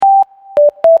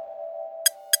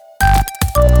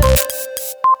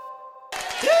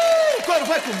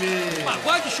comer.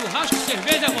 Pagode, churrasco,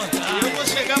 cerveja à vontade. Eu vou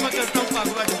chegar pra cantar um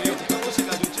pagode meu. Eu vou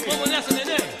chegar juntinho. Vamos nessa,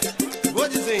 neném? Vou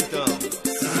dizer então.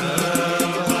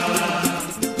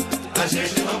 A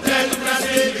gente não perde o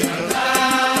prazer de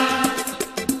cantar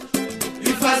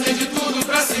e fazer de tudo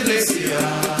pra silenciar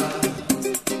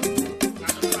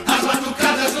as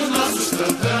batucadas dos nossos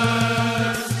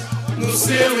tantãs. No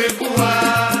seu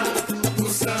ecoar, o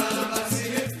samba se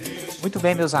refez. Muito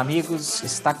bem, meus amigos,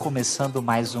 está começando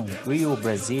mais um Real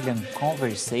Brazilian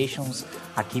Conversations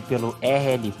aqui pelo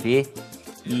RLP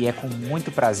e é com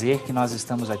muito prazer que nós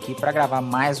estamos aqui para gravar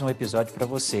mais um episódio para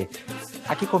você.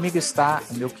 Aqui comigo está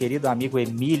o meu querido amigo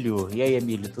Emílio. E aí,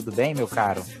 Emílio, tudo bem, meu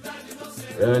caro?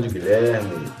 Grande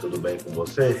Guilherme, tudo bem com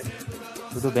você?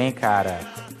 Tudo bem, cara.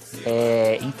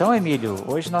 Então, Emílio,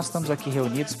 hoje nós estamos aqui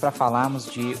reunidos para falarmos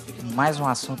de mais um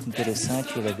assunto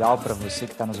interessante e legal para você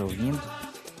que está nos ouvindo.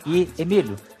 E,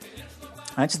 Emílio,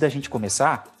 antes da gente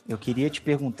começar, eu queria te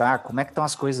perguntar como é que estão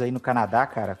as coisas aí no Canadá,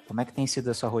 cara? Como é que tem sido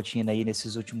a sua rotina aí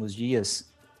nesses últimos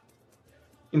dias?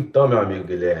 Então, meu amigo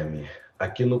Guilherme,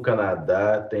 aqui no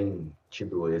Canadá tem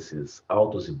tido esses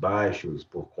altos e baixos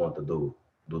por conta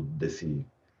desse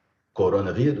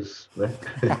coronavírus, né?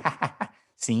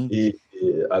 Sim. E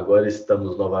agora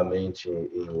estamos novamente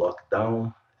em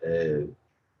lockdown,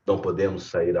 não podemos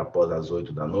sair após as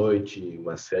 8 da noite,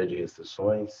 uma série de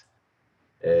restrições.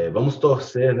 Vamos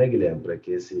torcer, né, Guilherme, para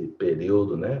que esse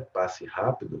período, né, passe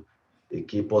rápido e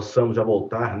que possamos já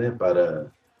voltar, né, para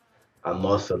a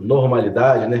nossa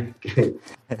normalidade, né? Que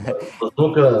nós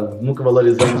nunca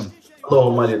valorizamos a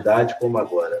normalidade como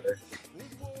agora, né?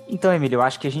 Então, Emílio, eu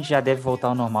acho que a gente já deve voltar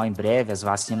ao normal em breve, as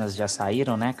vacinas já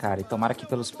saíram, né, cara? E tomara que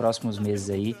pelos próximos meses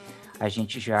aí a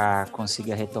gente já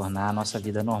consiga retornar à nossa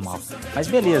vida normal. Mas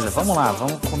beleza, vamos lá,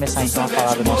 vamos começar então a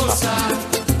falar do nosso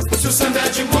assunto. Se o samba é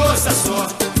de moça só,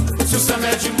 se o samba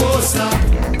é de moça.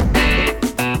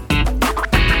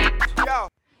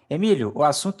 Emílio, o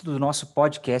assunto do nosso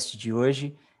podcast de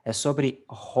hoje é sobre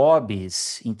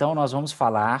hobbies. Então, nós vamos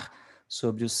falar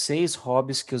sobre os 6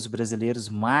 hobbies que os brasileiros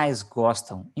mais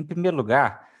gostam. Em primeiro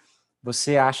lugar,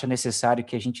 você acha necessário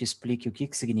que a gente explique o que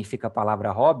significa a palavra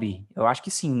hobby? Eu acho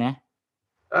que sim, né?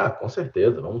 Ah, com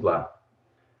certeza, vamos lá.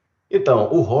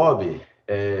 Então, o hobby,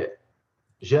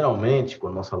 geralmente,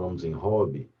 quando nós falamos em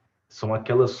hobby, são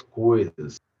aquelas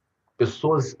coisas que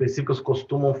pessoas específicas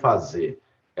costumam fazer.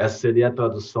 Essa seria a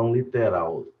tradução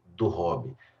literal do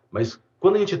hobby. Mas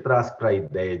quando a gente traz para a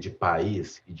ideia de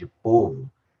país e de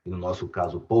povo, e no nosso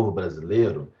caso, o povo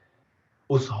brasileiro,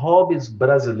 os hobbies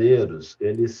brasileiros,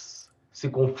 eles se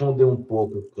confundem um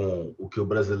pouco com o que o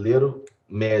brasileiro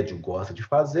médio gosta de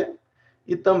fazer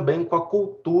e também com a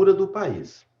cultura do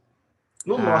país.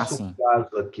 No nosso sim.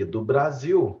 caso aqui do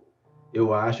Brasil,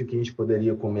 eu acho que a gente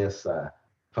poderia começar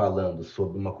falando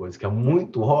sobre uma coisa que é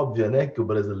muito óbvia, né? Que o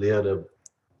brasileiro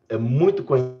é muito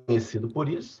conhecido por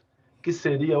isso, que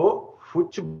seria o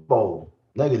futebol,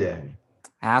 né, Guilherme?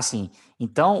 Sim.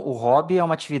 Então, o hobby é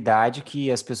uma atividade que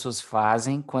as pessoas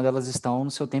fazem quando elas estão no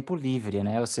seu tempo livre,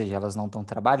 né? Ou seja, elas não estão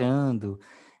trabalhando,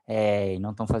 e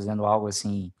não estão fazendo algo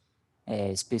assim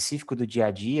específico do dia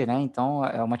a dia, né? Então,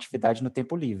 é uma atividade no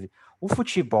tempo livre. O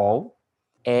futebol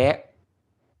é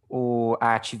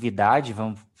a atividade,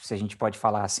 se a gente pode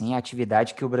falar assim, a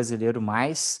atividade que o brasileiro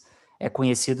mais é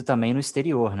conhecido também no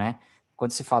exterior, né?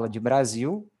 Quando se fala de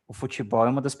Brasil, o futebol é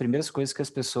uma das primeiras coisas que as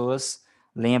pessoas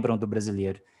lembram do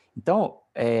brasileiro. Então,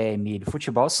 Emílio,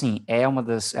 futebol, sim, é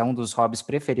um dos hobbies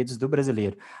preferidos do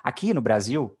brasileiro. Aqui no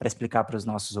Brasil, para explicar para os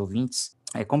nossos ouvintes,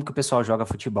 como que o pessoal joga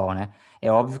futebol, né? É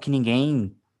óbvio que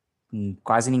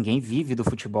quase ninguém vive do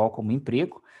futebol como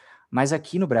emprego, mas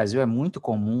aqui no Brasil é muito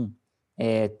comum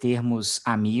termos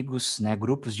amigos, né,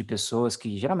 grupos de pessoas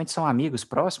que geralmente são amigos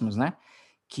próximos, né,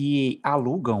 que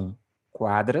alugam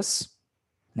quadras,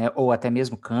 né, ou até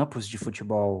mesmo campos de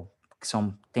futebol que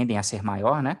tendem a ser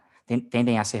maior, né,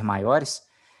 tendem a ser maiores,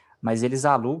 mas eles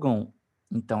alugam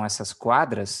então essas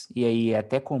quadras, e aí é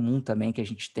até comum também que a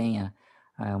gente tenha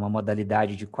uma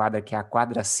modalidade de quadra que é a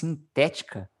quadra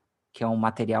sintética, que é um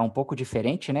material um pouco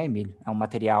diferente, né, Emílio? É um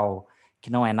material que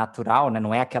não é natural, né?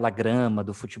 Não é aquela grama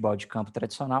do futebol de campo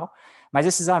tradicional. Mas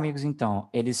esses amigos, então,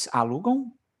 eles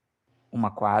alugam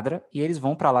uma quadra e eles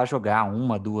vão para lá jogar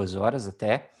 1, 2 horas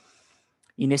até.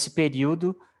 E nesse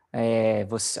período,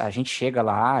 a gente chega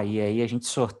lá e aí a gente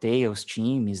sorteia os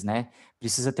times, né?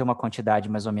 Precisa ter uma quantidade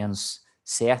mais ou menos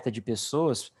certa de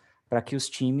pessoas para que os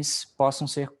times possam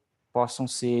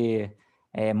ser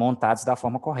montados da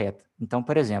forma correta. Então,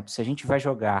 por exemplo, se a gente vai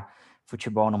jogar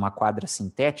futebol numa quadra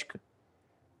sintética,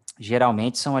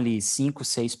 geralmente são ali 5,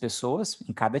 6 pessoas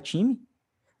em cada time,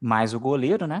 mais o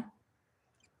goleiro, né?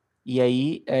 E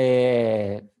aí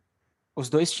os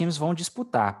dois times vão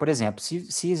disputar. Por exemplo,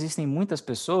 se existem muitas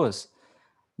pessoas,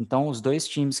 então os dois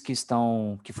times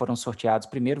que foram sorteados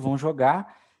primeiro vão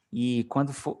jogar e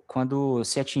quando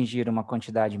se atingir uma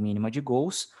quantidade mínima de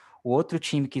gols, o outro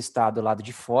time que está do lado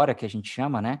de fora, que a gente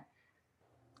chama, né?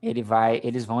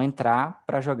 Eles vão entrar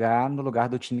para jogar no lugar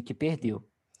do time que perdeu.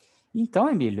 Então,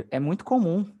 Emílio, é muito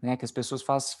comum, né, que as pessoas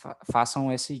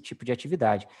façam esse tipo de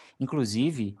atividade.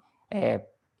 Inclusive,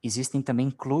 existem também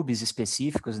clubes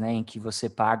específicos, né, em que você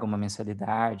paga uma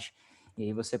mensalidade, e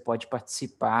aí você pode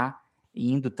participar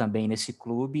indo também nesse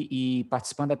clube e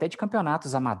participando até de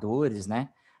campeonatos amadores, né,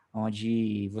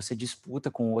 onde você disputa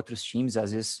com outros times,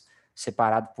 às vezes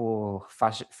separado por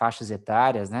faixas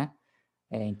etárias, né?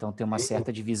 Então tem uma Sim,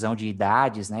 certa divisão de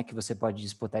idades, né, que você pode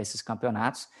disputar esses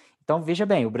campeonatos. Então veja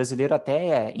bem, o brasileiro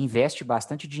até investe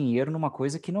bastante dinheiro numa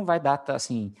coisa que não vai dar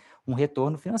assim um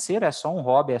retorno financeiro, é só um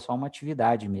hobby, é só uma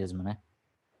atividade mesmo, né?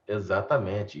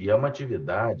 exatamente. E é uma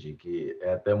atividade que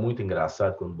é até muito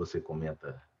engraçado quando você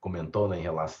comentou, né, em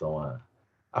relação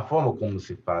à forma como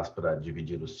se faz para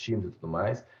dividir os times e tudo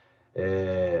mais.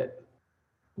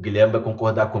 O Guilherme vai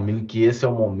concordar comigo que esse é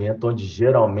o momento onde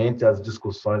geralmente as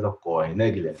discussões ocorrem, né,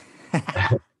 Guilherme?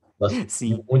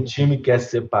 Sim. Um time quer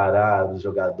separar os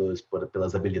jogadores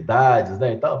pelas habilidades,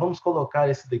 né? Então, vamos colocar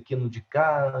esse daqui no de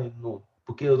cá,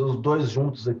 porque os dois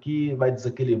juntos aqui vai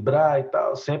desequilibrar e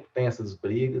tal. Sempre tem essas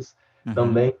brigas. Uhum.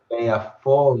 Também tem a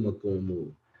forma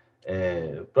como,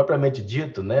 propriamente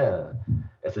dito, né?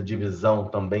 Essa divisão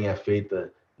também é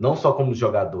feita não só como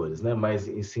jogadores, né? Mas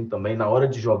em si também na hora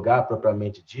de jogar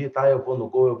propriamente dito. Eu vou no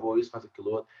gol, eu vou isso, faço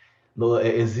aquilo outro.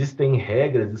 Existem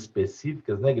regras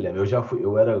específicas, né, Guilherme?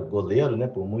 Eu era goleiro, né,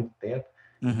 por muito tempo.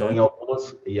 Então, em Uhum.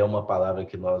 algumas, e é uma palavra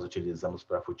que nós utilizamos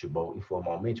para futebol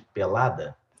informalmente,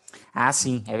 pelada. Ah,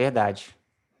 sim, é verdade.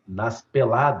 Nas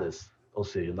peladas, ou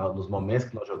seja, nos momentos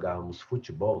que nós jogávamos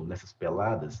futebol, nessas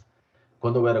peladas,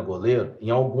 quando eu era goleiro, em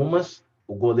algumas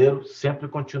o goleiro sempre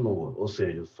continua, ou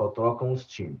seja, só trocam os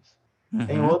times.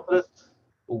 Em Uhum. outras,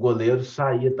 o goleiro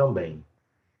saía também.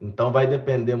 Então vai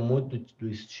depender muito do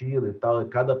estilo e tal, e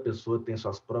cada pessoa tem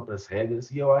suas próprias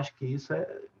regras, e eu acho que isso é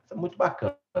muito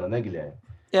bacana, né, Guilherme?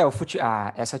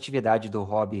 Essa atividade do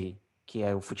hobby, que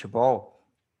é o futebol,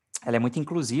 ela é muito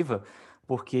inclusiva,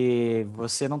 porque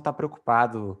você não está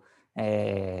preocupado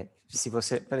se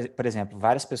você, por exemplo,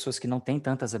 várias pessoas que não têm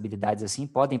tantas habilidades assim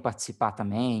podem participar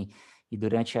também, e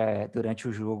durante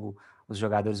o jogo os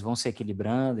jogadores vão se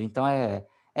equilibrando, então é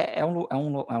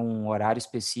um horário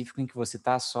específico em que você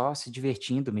está só se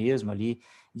divertindo mesmo ali,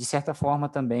 de certa forma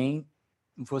também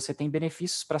você tem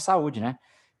benefícios para a saúde, né?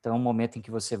 Então é um momento em que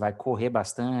você vai correr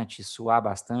bastante, suar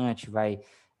bastante, vai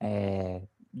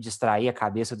distrair a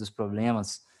cabeça dos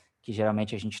problemas que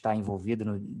geralmente a gente está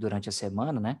envolvido durante a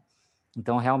semana, né?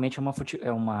 Então, realmente,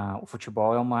 o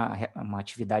futebol é uma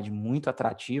atividade muito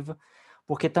atrativa,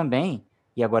 porque também,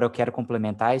 e agora eu quero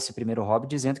complementar esse primeiro hobby,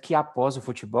 dizendo que após o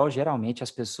futebol, geralmente as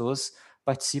pessoas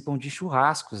participam de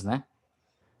churrascos, né?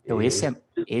 Então, Esse,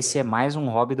 esse é mais um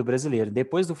hobby do brasileiro.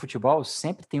 Depois do futebol,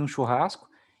 sempre tem um churrasco,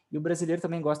 e o brasileiro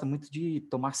também gosta muito de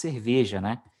tomar cerveja,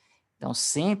 né? Então,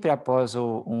 sempre após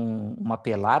uma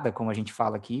pelada, como a gente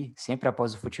fala aqui, sempre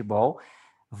após o futebol,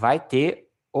 vai ter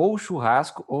ou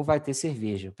churrasco ou vai ter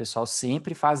cerveja. O pessoal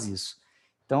sempre faz isso.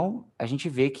 Então, a gente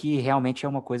vê que realmente é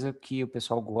uma coisa que o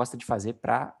pessoal gosta de fazer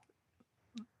para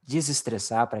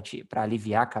desestressar, para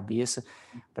aliviar a cabeça,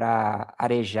 para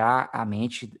arejar a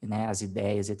mente, né, as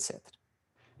ideias, etc.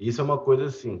 isso é uma coisa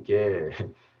assim que é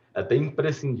até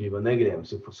imprescindível, né, Guilherme?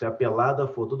 Se a pelada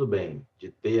for tudo bem, de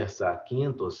terça a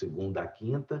quinta ou segunda a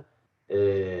quinta,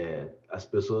 as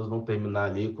pessoas vão terminar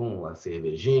ali com uma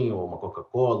cervejinha ou uma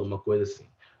Coca-Cola, uma coisa assim.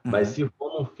 Mas Uhum. se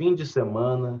for um fim de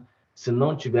semana, se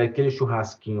não tiver aquele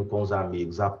churrasquinho com os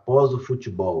amigos após o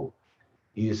futebol,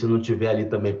 e se não tiver ali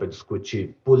também para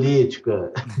discutir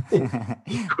política,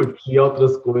 discutir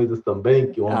outras coisas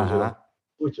também, que o homem Aham. geralmente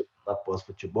discute após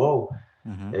futebol,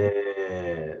 Uhum.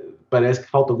 parece que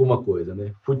falta alguma coisa,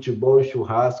 né? Futebol e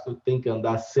churrasco tem que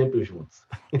andar sempre juntos.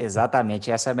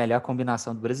 Exatamente, essa é a melhor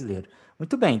combinação do brasileiro.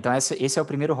 Muito bem, então esse é o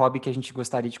primeiro hobby que a gente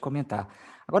gostaria de comentar.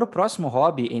 Agora, o próximo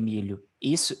hobby, Emílio,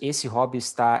 esse hobby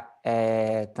está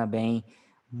também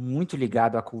muito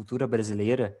ligado à cultura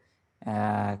brasileira,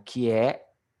 que é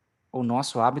o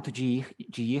nosso hábito de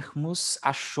irmos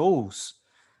a shows,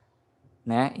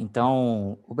 né?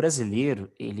 Então, o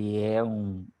brasileiro, ele é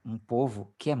um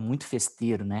povo que é muito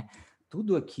festeiro, né?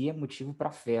 Tudo aqui é motivo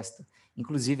para festa.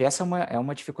 Inclusive, essa é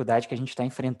uma dificuldade que a gente está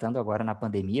enfrentando agora na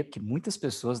pandemia, porque muitas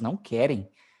pessoas não querem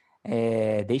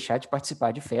deixar de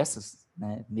participar de festas,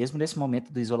 né? Mesmo nesse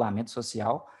momento do isolamento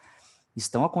social,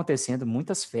 estão acontecendo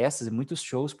muitas festas e muitos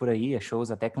shows por aí,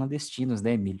 shows até clandestinos,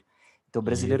 né, Emílio? Então o E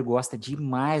brasileiro gosta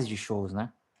demais de shows,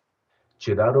 né?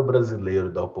 tirar o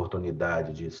brasileiro da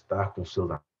oportunidade de estar com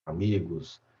seus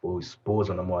amigos, ou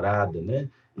esposa, namorada, né?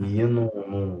 E ir Uhum.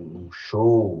 num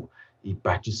show e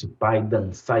participar e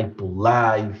dançar e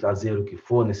pular e fazer o que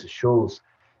for nesses shows,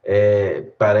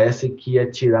 parece que é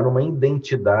tirar uma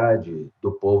identidade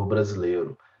do povo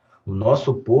brasileiro. O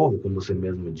nosso povo, como você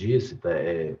mesmo disse,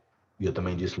 e eu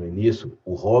também disse no início,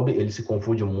 o hobby ele se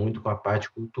confunde muito com a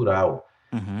parte cultural.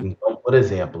 Uhum. Então, por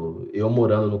exemplo, eu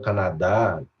morando no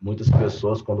Canadá, muitas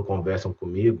pessoas, quando conversam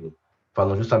comigo,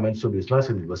 falam justamente sobre isso. Nossa,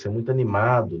 Felipe, você é muito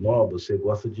animado, não? Você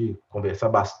gosta de conversar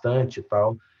bastante e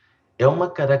tal.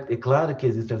 É claro que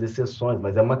existem as exceções,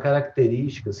 mas é uma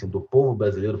característica assim, do povo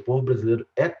brasileiro. O povo brasileiro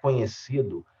é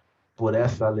conhecido por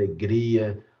essa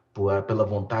alegria, pela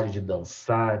vontade de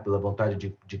dançar, pela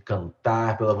vontade de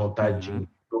cantar, pela vontade de ir Uhum. em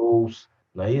shows,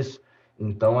 não é isso?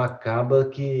 Então, acaba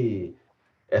que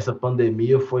essa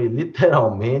pandemia foi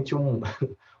literalmente um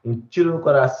tiro no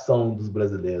coração dos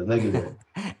brasileiros, né, Guilherme?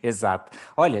 Exato.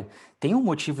 Olha, tem um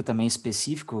motivo também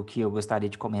específico que eu gostaria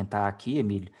de comentar aqui,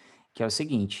 Emílio, que é o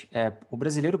seguinte: o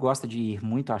brasileiro gosta de ir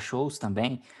muito a shows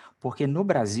também, porque no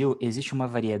Brasil existe uma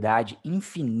variedade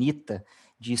infinita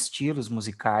de estilos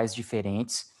musicais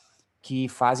diferentes que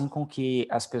fazem com que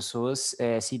as pessoas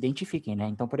se identifiquem, né?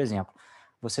 Então, por exemplo,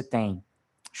 você tem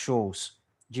shows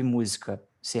de música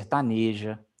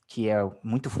sertaneja, que é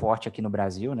muito forte aqui no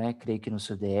Brasil, né? Creio que no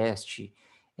Sudeste,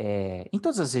 em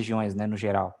todas as regiões, né, no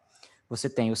geral. Você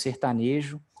tem o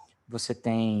sertanejo, você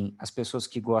tem as pessoas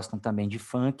que gostam também de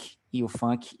funk, e o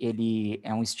funk, ele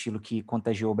é um estilo que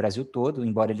contagiou o Brasil todo,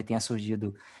 embora ele tenha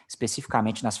surgido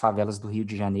especificamente nas favelas do Rio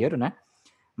de Janeiro, né?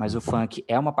 Mas o funk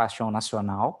é uma paixão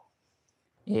nacional,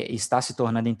 está se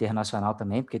tornando internacional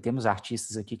também, porque temos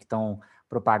artistas aqui que estão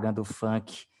propagando o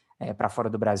funk para fora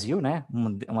do Brasil, né?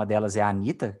 Uma delas é a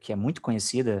Anitta, que é muito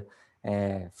conhecida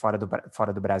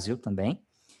fora do Brasil também.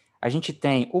 A gente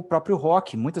tem o próprio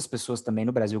rock, muitas pessoas também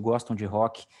no Brasil gostam de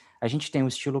rock. A gente tem o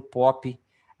estilo pop,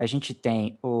 a gente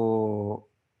tem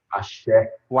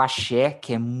Axé. o axé,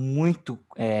 que é muito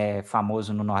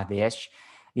famoso no Nordeste.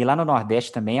 E lá no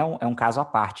Nordeste também é um caso à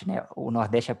parte, né? O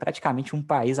Nordeste é praticamente um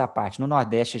país à parte. No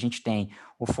Nordeste a gente tem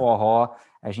o forró,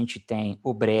 a gente tem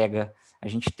o brega, a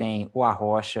gente tem o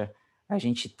arrocha, a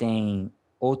gente tem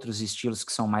outros estilos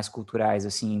que são mais culturais,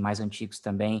 assim, mais antigos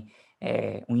também,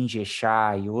 o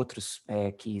Injexá e outros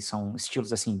que são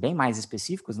estilos, assim, bem mais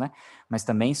específicos, né? Mas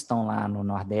também estão lá no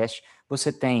Nordeste.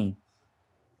 Você tem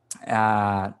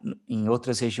em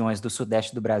outras regiões do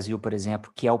Sudeste do Brasil, por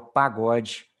exemplo, que é o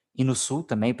pagode, e no Sul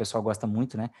também o pessoal gosta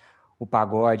muito, né? O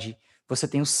pagode, você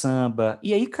tem o samba,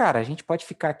 e aí, cara, a gente pode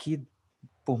ficar aqui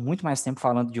por muito mais tempo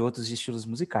falando de outros estilos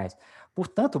musicais.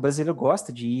 Portanto, o brasileiro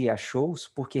gosta de ir a shows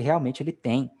porque realmente ele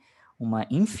tem uma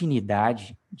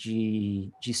infinidade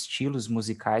de estilos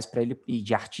musicais para ele e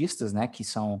de artistas, né, que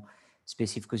são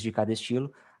específicos de cada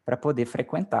estilo para poder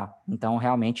frequentar. Então,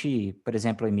 realmente, por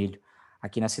exemplo, Emílio,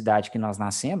 aqui na cidade que nós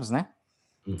nascemos, né,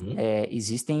 Uhum.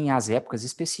 existem as épocas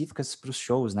específicas para os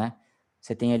shows, né?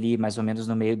 Você tem ali, mais ou menos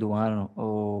no meio do ano,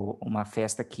 uma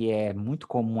festa que é muito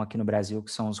comum aqui no Brasil, que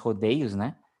são os rodeios,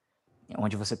 né?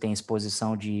 Onde você tem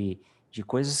exposição de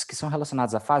coisas que são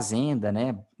relacionadas à fazenda,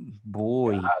 né?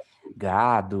 Boi,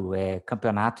 gado,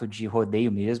 campeonato de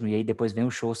rodeio mesmo, e aí depois vem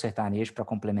o show sertanejo para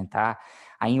complementar.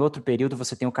 Aí em outro período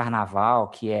você tem o carnaval,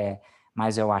 que é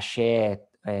mais o axé,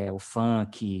 o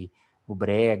funk, o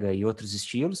brega e outros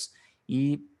estilos,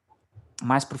 e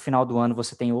mais para o final do ano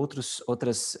você tem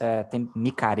tem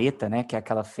micareta, né, que é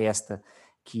aquela festa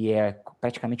que é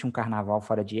praticamente um carnaval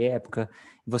fora de época.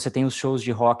 Você tem os shows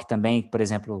de rock também, por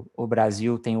exemplo, o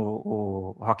Brasil tem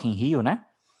o Rock in Rio, né,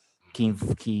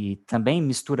 que também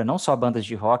mistura não só bandas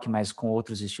de rock, mas com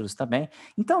outros estilos também.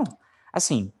 Então,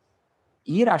 assim,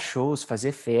 ir a shows,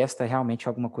 fazer festa, é realmente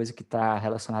alguma coisa que está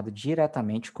relacionado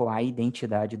diretamente com a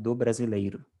identidade do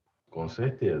brasileiro. Com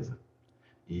certeza.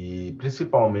 E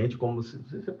principalmente, como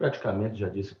você praticamente já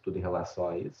disse tudo em relação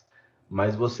a isso,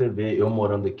 mas você vê, eu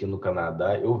morando aqui no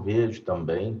Canadá, eu vejo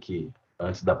também que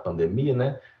antes da pandemia,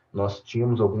 né, nós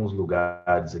tínhamos alguns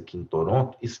lugares aqui em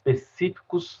Toronto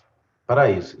específicos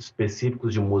para isso,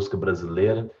 específicos de música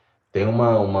brasileira. Tem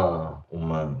uma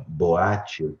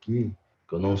boate aqui,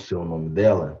 que eu não sei o nome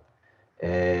dela,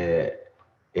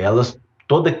 elas,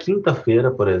 toda quinta-feira,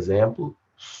 por exemplo,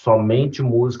 somente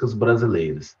músicas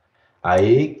brasileiras.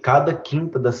 Aí, cada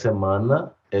quinta da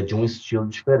semana é de um estilo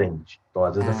diferente. Então,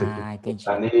 às vezes, nessa quinta Ah, é um entendi.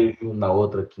 sertanejo, na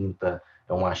outra quinta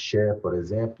é um axé, por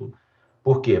exemplo.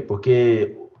 Por quê?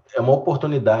 Porque é uma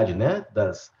oportunidade, né,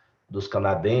 dos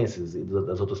canadenses e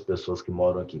das outras pessoas que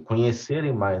moram aqui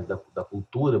conhecerem mais da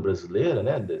cultura brasileira,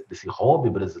 né? Desse hobby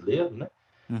brasileiro, né?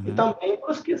 E também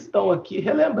para os que estão aqui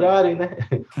relembrarem, né?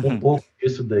 Um pouco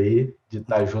disso daí, de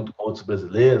estar junto com outros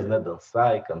brasileiros, né?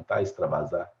 Dançar e cantar,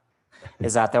 extravasar.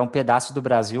 Exato, é um pedaço do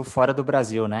Brasil fora do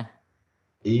Brasil, né?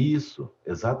 Isso,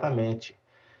 exatamente.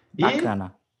 E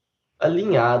Bacana.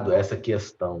 alinhado a essa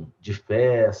questão de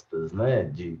festas, né?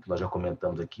 Que nós já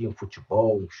comentamos aqui, um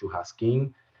futebol, um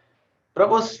churrasquinho. Para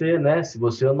você, né? Se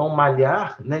você não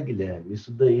malhar, né, Guilherme?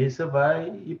 Isso daí você vai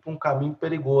ir para um caminho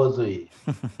perigoso aí.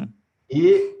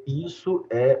 E isso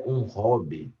é um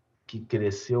hobby que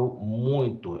cresceu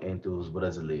muito entre os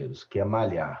brasileiros, que é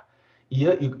malhar. E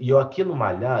eu aqui no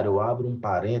malhar, eu abro um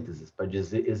parênteses para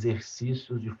dizer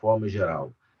exercícios de forma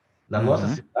geral. Na nossa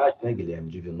cidade, né, Guilherme,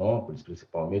 Divinópolis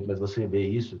principalmente, mas você vê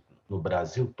isso no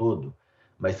Brasil todo.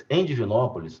 Mas em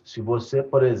Divinópolis, se você,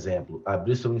 por exemplo,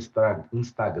 abrir seu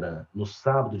Instagram no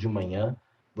sábado de manhã,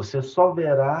 você só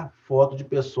verá foto de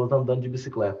pessoas andando de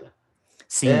bicicleta.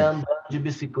 Sim. Andando de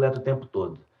bicicleta o tempo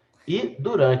todo. E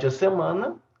durante a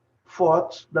semana,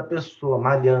 fotos da pessoa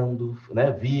malhando,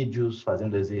 né, vídeos,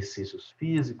 fazendo exercícios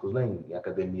físicos, né, em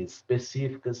academias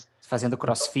específicas. Fazendo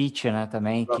crossfit, né,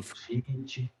 também.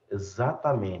 Crossfit,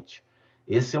 exatamente.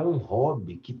 Esse é um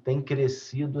hobby que tem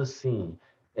crescido, assim,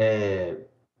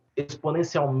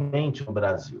 exponencialmente no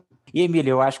Brasil. E,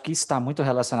 Emílio, eu acho que isso está muito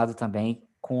relacionado também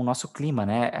com o nosso clima,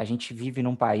 né? A gente vive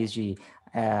num país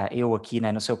eu aqui,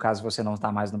 né? No seu caso, você não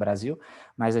está mais no Brasil,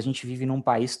 mas a gente vive num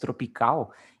país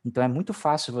tropical, então é muito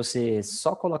fácil você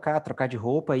só trocar de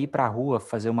roupa, ir para a rua,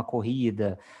 fazer uma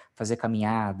corrida, fazer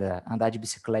caminhada, andar de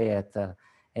bicicleta,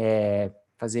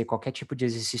 fazer qualquer tipo de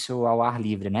exercício ao ar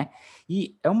livre, né?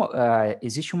 E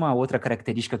existe uma outra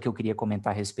característica que eu queria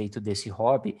comentar a respeito desse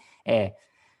hobby,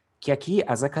 que aqui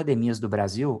as academias do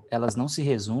Brasil, elas não se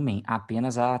resumem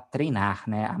apenas a treinar,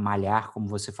 né, a malhar, como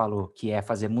você falou, que é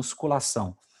fazer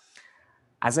musculação.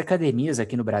 As academias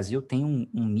aqui no Brasil têm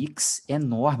um mix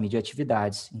enorme de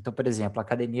atividades. Então, por exemplo, a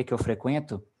academia que eu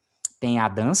frequento tem a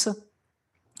dança,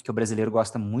 que o brasileiro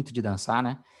gosta muito de dançar,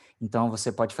 né? Então,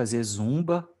 você pode fazer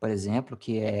zumba, por exemplo,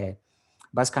 que é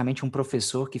basicamente um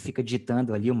professor que fica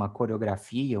ditando ali uma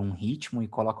coreografia, um ritmo e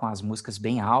colocam as músicas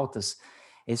bem altas.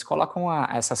 Eles colocam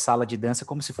essa sala de dança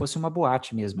como se fosse uma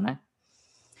boate mesmo, né?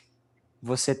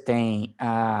 Você tem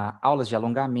aulas de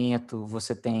alongamento,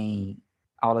 você tem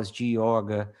aulas de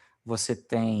yoga, você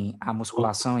tem a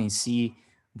musculação em si,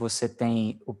 você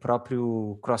tem o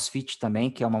próprio CrossFit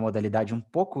também, que é uma modalidade um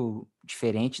pouco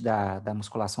diferente da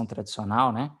musculação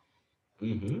tradicional, né?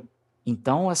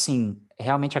 Então, assim,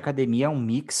 realmente a academia é um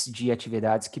mix de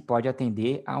atividades que pode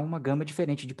atender a uma gama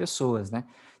diferente de pessoas, né?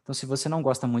 Então, se você não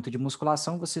gosta muito de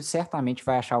musculação, você certamente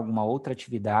vai achar alguma outra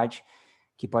atividade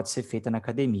que pode ser feita na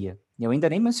academia. Eu ainda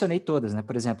nem mencionei todas, né?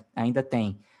 Por exemplo, ainda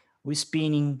tem o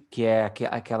spinning, que é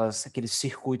aqueles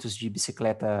circuitos de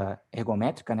bicicleta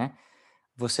ergométrica, né?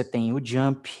 Você tem o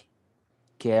jump,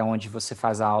 que é onde você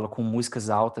faz a aula com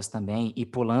músicas altas também e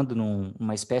pulando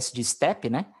numa espécie de step,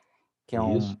 né? Que é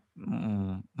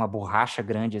uma borracha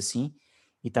grande assim,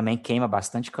 e também queima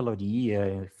bastante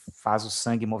caloria, faz o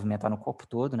sangue movimentar no corpo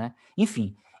todo, né?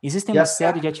 Enfim, existem uma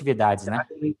série de atividades, né?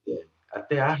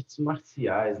 Até artes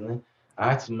marciais, né?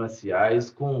 Artes marciais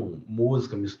com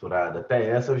música misturada. Até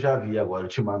essa eu já vi agora,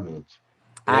 ultimamente.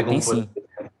 Pegam, Tem sim.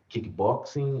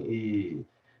 Kickboxing e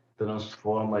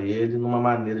transforma ele numa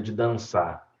maneira de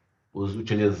dançar,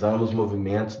 utilizando os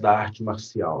movimentos da arte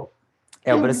marcial.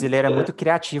 O brasileiro é muito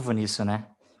criativo nisso, né?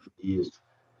 Isso.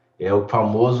 É o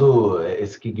famoso,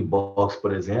 esse kickbox,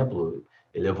 por exemplo,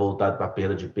 ele é voltado para a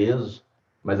perda de peso,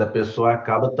 mas a pessoa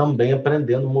acaba também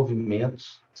aprendendo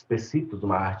movimentos específicos de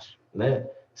uma arte, né?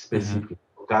 Específica.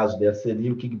 No caso dessa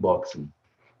seria o kickboxing.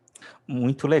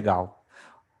 Muito legal.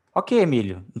 Ok,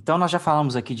 Emílio. Então, nós já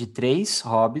falamos aqui de 3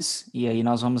 hobbies, e aí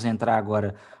nós vamos entrar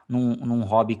agora num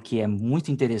hobby que é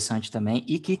muito interessante também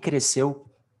e que cresceu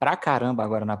pra caramba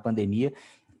agora na pandemia,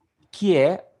 que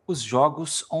é os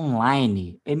jogos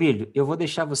online. Emílio, eu vou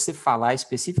deixar você falar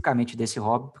especificamente desse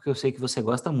hobby, porque eu sei que você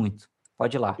gosta muito.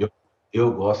 Pode ir lá.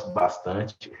 Eu gosto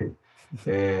bastante.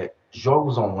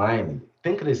 Jogos online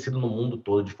têm crescido no mundo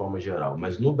todo de forma geral,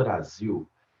 mas no Brasil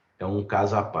é um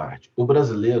caso à parte. O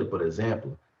brasileiro, por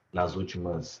exemplo, nas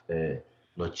últimas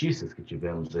notícias que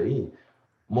tivemos aí,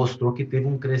 mostrou que teve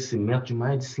um crescimento de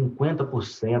mais de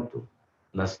 50%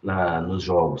 nos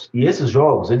jogos. E esses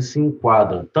jogos, eles se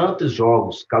enquadram tanto em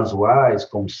jogos casuais,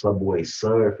 como Subway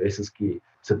Surf, esses que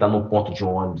você está num ponto de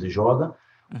ônibus e joga,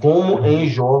 como em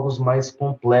jogos mais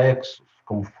complexos,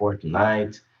 como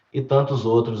Fortnite e tantos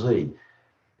outros aí.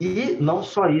 E não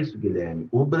só isso, Guilherme.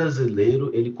 O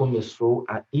brasileiro ele começou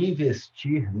a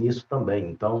investir nisso também.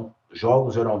 Então,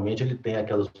 jogos geralmente ele tem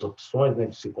aquelas opções, né,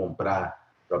 de se comprar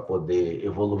para poder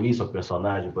evoluir seu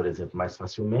personagem, por exemplo, mais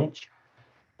facilmente.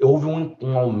 Houve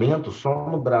um aumento só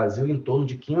no Brasil em torno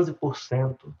de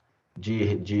 15%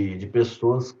 de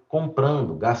pessoas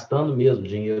comprando, gastando mesmo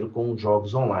dinheiro com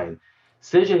jogos online.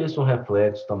 Seja isso um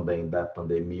reflexo também da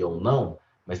pandemia ou não,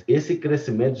 mas esse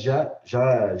crescimento já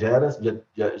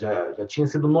tinha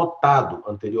sido notado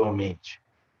anteriormente,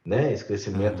 né? Esse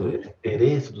crescimento, esse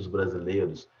interesse dos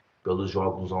brasileiros pelos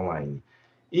jogos online.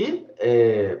 E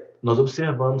nós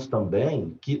observamos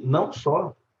também que não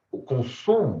só o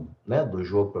consumo, né, do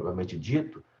jogo propriamente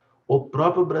dito, o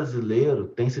próprio brasileiro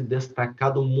tem se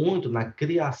destacado muito na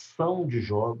criação de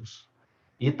jogos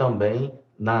e também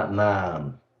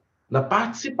na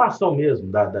participação mesmo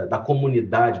da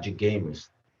comunidade de gamers,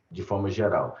 de forma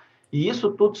geral. E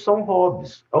isso tudo são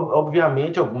hobbies.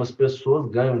 Obviamente, algumas pessoas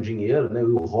ganham dinheiro, né? E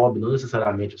o hobby não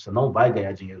necessariamente você não vai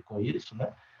ganhar dinheiro com isso,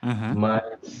 né?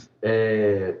 Mas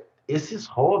esses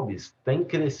hobbies têm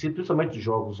crescido, principalmente de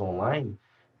jogos online,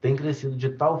 têm crescido de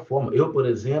tal forma. Eu, por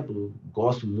exemplo,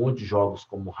 gosto muito de jogos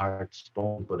como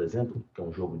Hearthstone, por exemplo, que é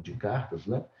um jogo de cartas,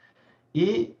 né?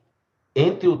 E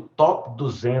entre o top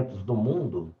 200 do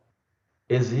mundo,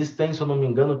 existem, se eu não me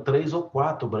engano, 3 ou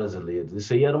 4 brasileiros.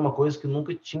 Isso aí era uma coisa que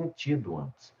nunca tinha tido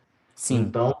antes. Sim.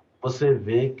 Então, você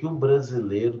vê que o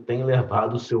brasileiro tem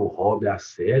levado o seu hobby a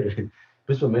sério,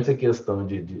 principalmente a questão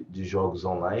de jogos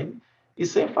online, e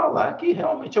sem falar que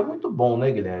realmente é muito bom, né,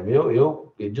 Guilherme?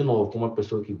 Eu, de novo, como uma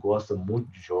pessoa que gosta muito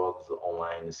de jogos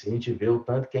online, assim, a gente vê o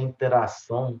tanto que a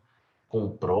interação com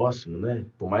o próximo, né?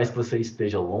 Por mais que você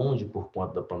esteja longe por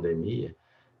conta da pandemia,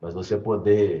 mas você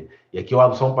poder... E aqui eu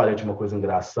abro só um parênteses, uma coisa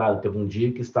engraçada, teve um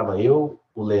dia que estava eu,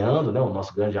 o Leandro, né, o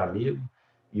nosso grande amigo,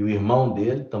 e o irmão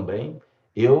dele também,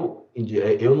 eu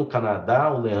no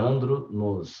Canadá, o Leandro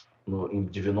em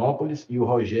Divinópolis e o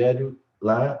Rogério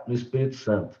lá no Espírito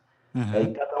Santo.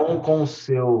 Aí cada um com o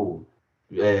seu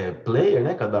player,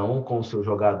 né? Cada um com o seu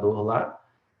jogador lá,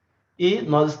 e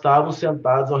nós estávamos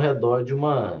sentados ao redor de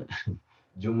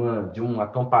um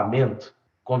acampamento,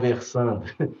 conversando.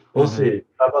 Ou seja,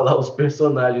 estavam lá os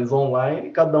personagens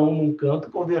online, cada um num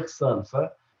canto conversando, sabe?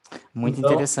 Muito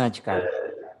Então, interessante, cara.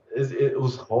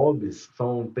 os hobbies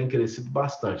têm crescido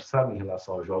bastante, sabe, em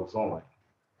relação aos jogos online.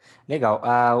 Legal.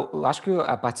 Eu acho que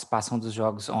a participação dos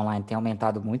jogos online tem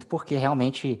aumentado muito porque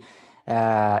realmente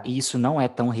isso não é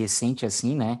tão recente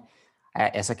assim, né?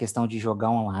 Essa questão de jogar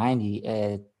online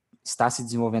está se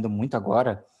desenvolvendo muito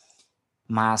agora,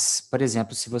 mas, por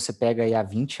exemplo, se você pega aí há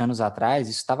 20 anos atrás,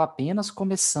 isso estava apenas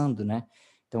começando, né?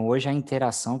 Então, hoje a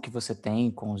interação que você tem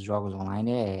com os jogos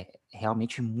online é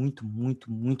realmente muito,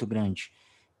 muito, muito grande.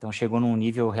 Então, chegou num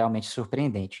nível realmente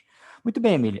surpreendente. Muito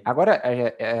bem, Emílio. Agora,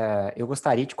 eu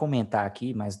gostaria de comentar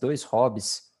aqui mais 2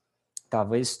 hobbies,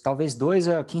 talvez 2,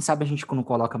 quem sabe a gente não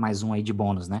coloca mais um aí de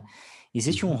bônus, né?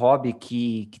 Existe um hobby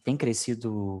que tem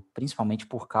crescido principalmente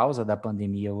por causa da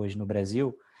pandemia hoje no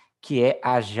Brasil, que é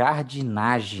a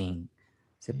jardinagem.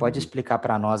 Você pode explicar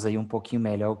para nós aí um pouquinho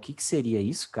melhor o que seria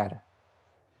isso, cara?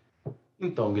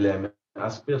 Então, Guilherme,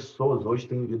 as pessoas hoje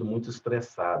têm vivido muito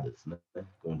estressadas, né?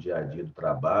 Com o dia a dia do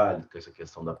trabalho, com essa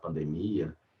questão da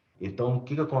pandemia. Então, o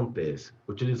que acontece?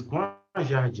 Com a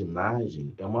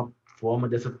jardinagem, é uma forma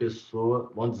dessa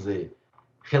pessoa, vamos dizer,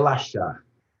 relaxar.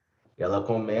 Ela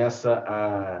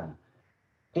começa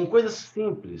com coisas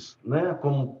simples, né?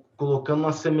 Como colocando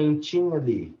uma sementinha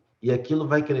ali, e aquilo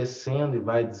vai crescendo e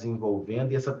vai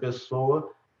desenvolvendo, e essa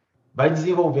pessoa vai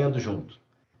desenvolvendo junto.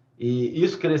 E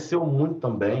isso cresceu muito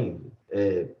também,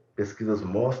 pesquisas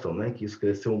mostram, né, que isso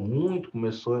cresceu muito,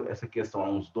 começou essa questão há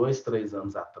uns 2, 3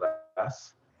 anos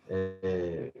atrás,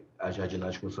 a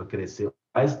jardinagem começou a crescer,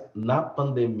 mas na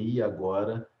pandemia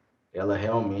agora, ela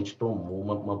realmente tomou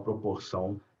uma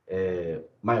proporção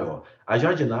maior. A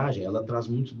jardinagem, ela traz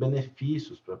muitos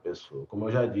benefícios para a pessoa, como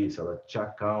eu já disse, ela te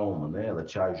acalma, né, ela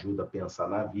te ajuda a pensar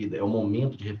na vida, é um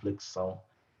momento de reflexão,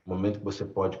 momento que você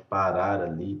pode parar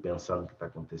ali e pensar no que está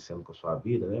acontecendo com a sua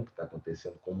vida, né? O que está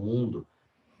acontecendo com o mundo.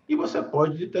 E você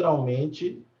pode,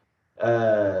 literalmente,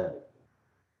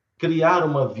 criar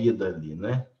uma vida ali,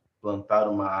 né? Plantar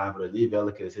uma árvore ali, ver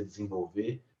ela crescer,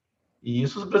 desenvolver. E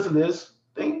isso os brasileiros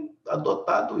têm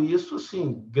adotado isso,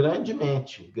 assim,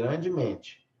 grandemente,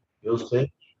 grandemente. Eu sei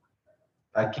que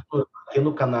aqui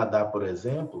no Canadá, por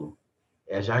exemplo,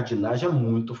 a jardinagem é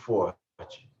muito forte.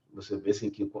 Você vê assim,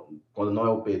 que quando não é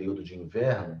o período de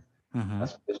inverno,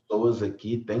 as pessoas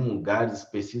aqui têm lugares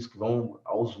específicos que vão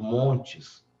aos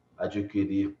montes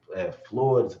adquirir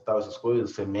flores e tal, essas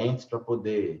coisas, sementes, para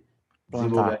poder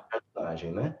desenvolver a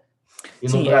jardinagem, né? E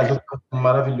no Sim, Brasil,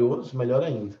 maravilhoso, melhor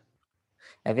ainda.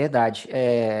 é verdade.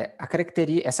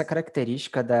 Essa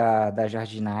característica da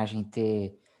jardinagem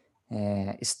ter,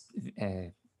 é, es-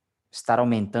 é, estar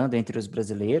aumentando entre os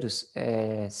brasileiros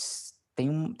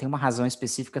tem uma razão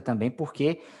específica também,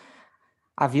 porque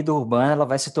a vida urbana ela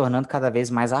vai se tornando cada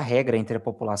vez mais a regra entre a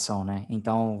população, né?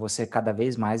 Então, você cada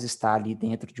vez mais está ali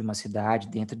dentro de uma cidade,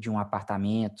 dentro de um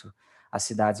apartamento, as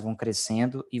cidades vão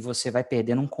crescendo e você vai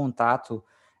perdendo um contato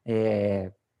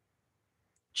é,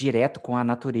 direto com a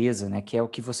natureza, né? Que é o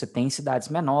que você tem em cidades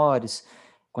menores,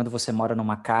 quando você mora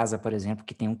numa casa, por exemplo,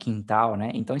 que tem um quintal, né?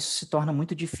 Então, isso se torna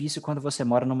muito difícil quando você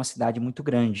mora numa cidade muito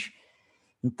grande.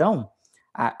 Então,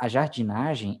 a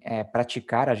jardinagem,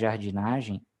 praticar a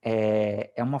jardinagem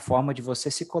é uma forma de você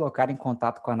se colocar em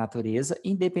contato com a natureza,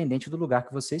 independente do lugar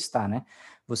que você está, né?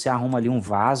 Você arruma ali um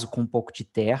vaso com um pouco de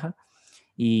terra,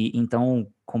 e então,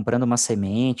 comprando uma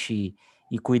semente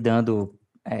e cuidando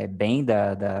bem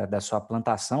da sua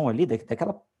plantação ali,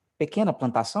 daquela pequena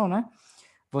plantação, né?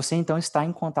 Você então está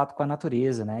em contato com a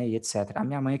natureza, né, e etc. A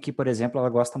minha mãe aqui, por exemplo, ela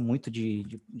gosta muito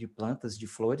de plantas, de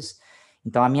flores.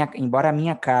 Então, embora a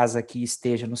minha casa aqui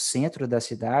esteja no centro da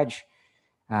cidade,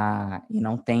 e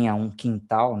não tenha um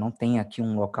quintal, não tenha aqui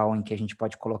um local em que a gente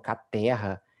pode colocar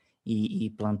terra e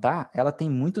plantar, ela tem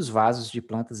muitos vasos de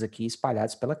plantas aqui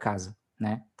espalhados pela casa,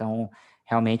 né? Então,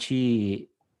 realmente,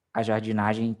 a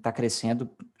jardinagem está crescendo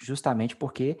justamente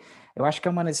porque eu acho que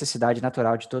é uma necessidade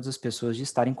natural de todas as pessoas de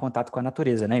estar em contato com a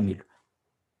natureza, né, Emílio?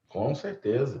 Com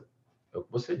certeza. É o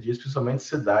que você disse, principalmente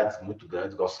cidades muito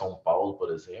grandes, igual São Paulo,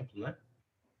 por exemplo, né?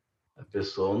 A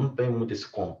pessoa não tem muito esse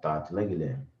contato, né,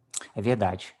 Guilherme? É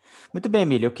verdade. Muito bem,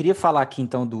 Emílio. Eu queria falar aqui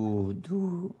então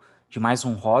de mais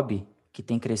um hobby que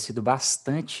tem crescido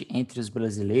bastante entre os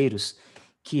brasileiros,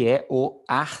 que é o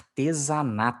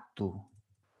artesanato.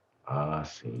 Ah,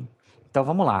 sim. Então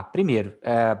vamos lá. Primeiro,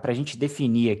 para a gente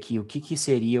definir aqui o que, que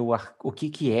seria o que,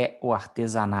 que é o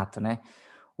artesanato, né?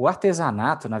 O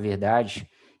artesanato, na verdade,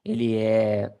 ele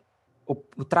é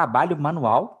o trabalho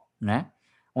manual, né?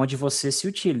 Onde você se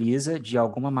utiliza de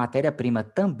alguma matéria-prima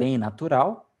também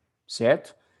natural,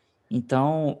 certo?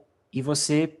 Então, e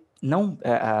você não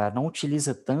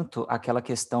utiliza tanto aquela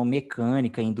questão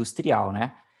mecânica industrial,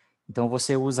 né? Então,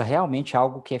 você usa realmente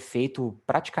algo que é feito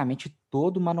praticamente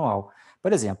todo manual.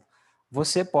 Por exemplo,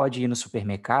 você pode ir no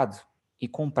supermercado e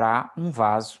comprar um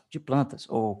vaso de plantas,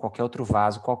 ou qualquer outro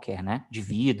vaso qualquer, né? De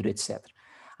vidro, etc.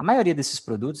 A maioria desses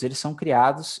produtos, eles são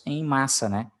criados em massa,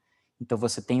 né? Então,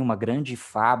 você tem uma grande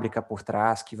fábrica por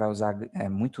trás que vai usar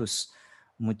muitas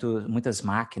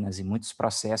máquinas e muitos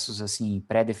processos assim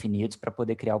pré-definidos para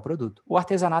poder criar o produto. O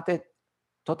artesanato é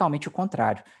totalmente o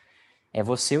contrário. É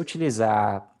você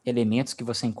utilizar elementos que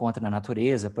você encontra na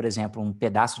natureza, por exemplo, um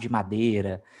pedaço de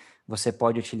madeira, você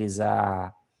pode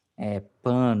utilizar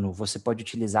pano, você pode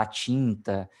utilizar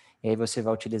tinta, e aí você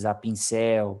vai utilizar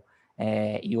pincel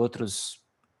e outros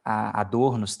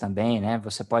adornos também, né?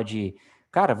 Você pode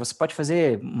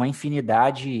fazer uma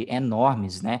infinidade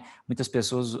enormes, né? Muitas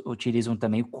pessoas utilizam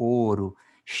também o couro,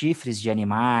 chifres de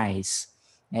animais,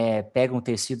 pegam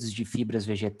tecidos de fibras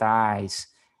vegetais,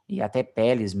 e até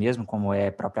peles mesmo, como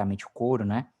é propriamente o couro,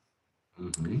 né?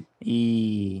 Uhum.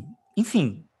 E,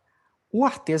 enfim, o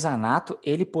artesanato,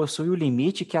 ele possui o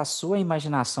limite que a sua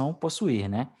imaginação possuir,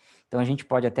 né? Então, a gente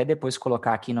pode até depois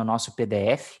colocar aqui no nosso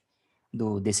PDF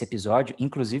desse episódio.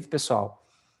 Inclusive, pessoal,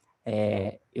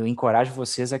 eu encorajo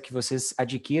vocês a que vocês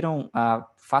adquiram,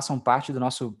 façam parte do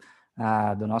nosso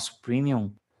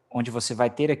Premium, onde você vai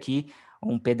ter aqui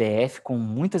um PDF com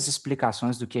muitas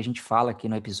explicações do que a gente fala aqui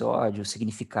no episódio,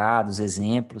 significados,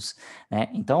 exemplos, né?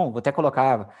 Então, vou até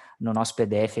colocar no nosso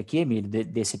PDF aqui, Emílio,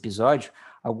 desse episódio,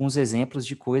 alguns exemplos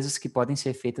de coisas que podem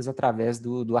ser feitas através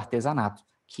do artesanato,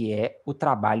 que é o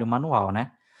trabalho manual,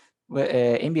 né?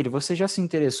 Emílio, você já se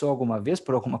interessou alguma vez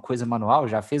por alguma coisa manual?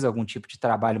 Já fez algum tipo de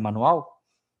trabalho manual?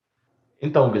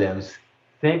 Então, Guilherme,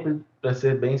 sempre, para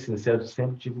ser bem sincero,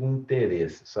 sempre tive um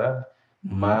interesse, sabe?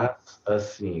 Uhum. Mas,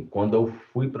 assim, quando eu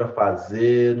fui para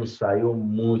fazer, não saiu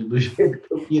muito do jeito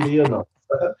que eu queria, não.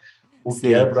 O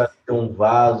que era Sei. para ser um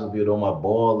vaso virou uma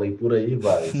bola e por aí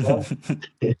vai,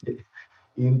 sabe?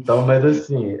 Então, mas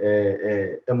assim,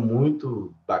 é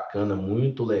muito bacana,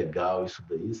 muito legal isso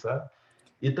daí, sabe?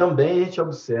 E também a gente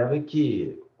observa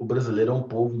que o brasileiro é um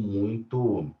povo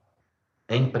muito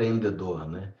empreendedor,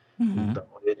 né? Uhum. Então,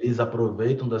 eles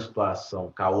aproveitam da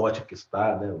situação caótica que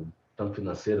está, né? Tanto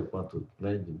financeira quanto,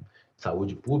 né, de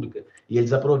saúde pública, e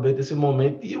eles aproveitam esse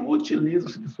momento e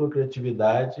utilizam-se de sua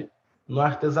criatividade no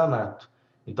artesanato.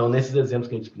 Então, nesses exemplos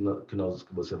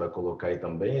que você vai colocar aí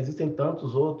também, existem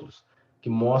tantos outros que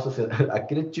mostram assim, a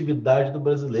criatividade do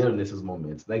brasileiro nesses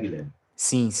momentos, né, Guilherme?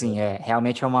 Sim,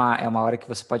 realmente é uma hora que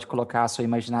você pode colocar a sua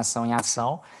imaginação em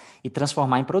ação e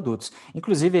transformar em produtos.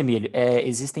 Inclusive, Emílio,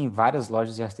 existem várias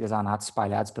lojas de artesanato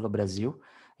espalhadas pelo Brasil,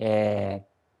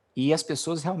 e as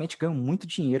pessoas realmente ganham muito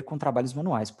dinheiro com trabalhos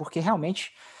manuais, porque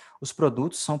realmente os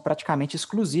produtos são praticamente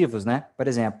exclusivos, né? Por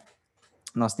exemplo,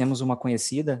 nós temos uma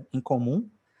conhecida em comum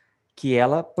que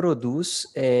ela produz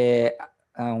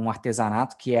um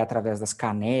artesanato que é através das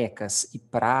canecas e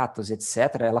pratos,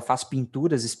 etc. Ela faz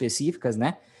pinturas específicas,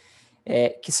 né?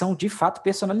 Que são de fato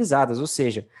personalizadas, ou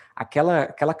seja,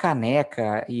 aquela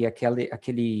caneca e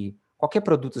qualquer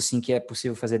produto assim que é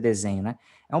possível fazer desenho, né?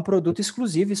 É um produto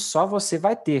exclusivo e só você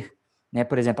vai ter, né?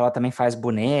 Por exemplo, ela também faz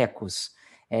bonecos,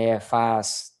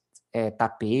 faz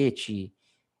tapete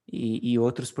e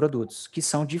outros produtos que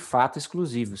são de fato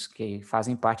exclusivos, que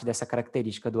fazem parte dessa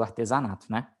característica do artesanato,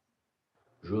 né?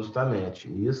 Justamente.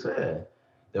 E isso é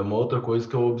uma outra coisa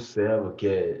que eu observo,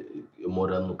 que eu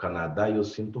morando no Canadá e eu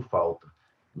sinto falta.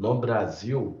 No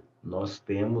Brasil, nós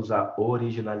temos a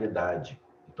originalidade.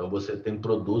 Então, você tem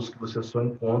produtos que você só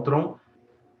encontram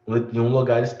em um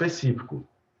lugar específico,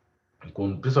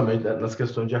 principalmente nas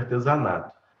questões de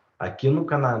artesanato. Aqui no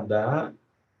Canadá,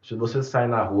 se você sai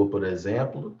na rua, por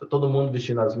exemplo, tá todo mundo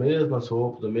vestindo as mesmas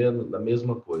roupas, da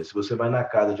mesma coisa. Se você vai na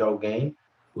casa de alguém,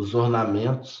 os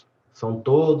ornamentos são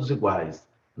todos iguais.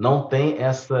 Não tem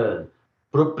essa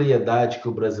propriedade que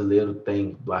o brasileiro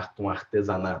tem com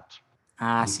artesanato.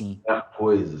 Ah, sim.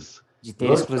 Coisas. De ter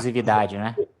exclusividade,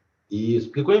 né? Isso.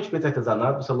 Porque quando a gente pensa em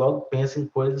artesanato, você logo pensa em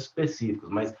coisas específicas.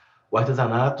 Mas o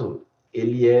artesanato,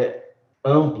 ele é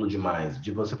amplo demais.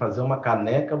 De você fazer uma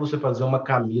caneca, você fazer uma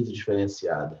camisa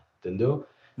diferenciada. Entendeu?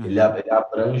 Ele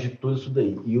abrange tudo isso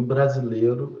daí. E o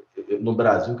brasileiro, no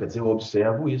Brasil, quer dizer, eu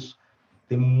observo isso.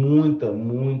 Tem muita,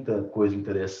 muita coisa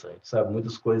interessante, sabe?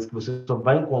 Muitas coisas que você só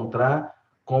vai encontrar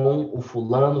com o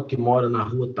fulano que mora na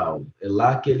rua tal. É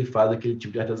lá que ele faz aquele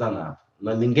tipo de artesanato.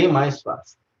 Ninguém mais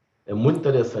faz. É muito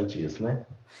interessante isso, né?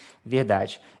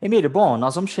 Verdade. Emílio, bom,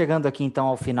 nós vamos chegando aqui então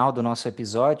ao final do nosso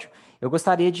episódio. Eu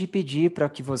gostaria de pedir para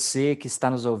que você que está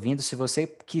nos ouvindo, se você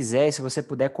quiser, se você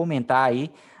puder comentar aí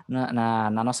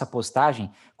na nossa postagem,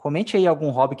 comente aí algum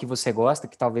hobby que você gosta,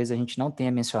 que talvez a gente não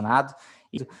tenha mencionado,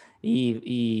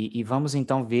 e vamos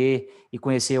então ver e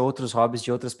conhecer outros hobbies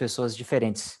de outras pessoas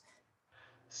diferentes.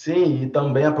 Sim, e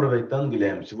também aproveitando,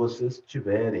 Guilherme, se vocês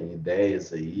tiverem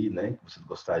ideias aí, né, que vocês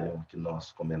gostariam que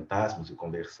nós comentássemos e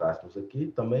conversássemos aqui,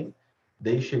 também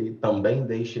deixe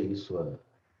aí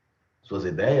suas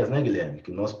ideias, né, Guilherme?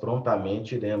 Que nós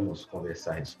prontamente iremos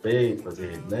conversar a respeito,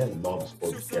 fazer, né, novos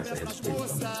podcasts a respeito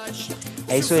também.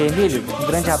 É isso aí, Emílio. Um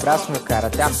grande abraço, meu cara.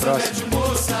 Até a próxima.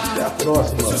 Até a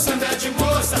próxima. Se o samba é de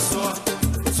moça só,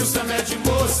 se o samba é de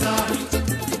moça,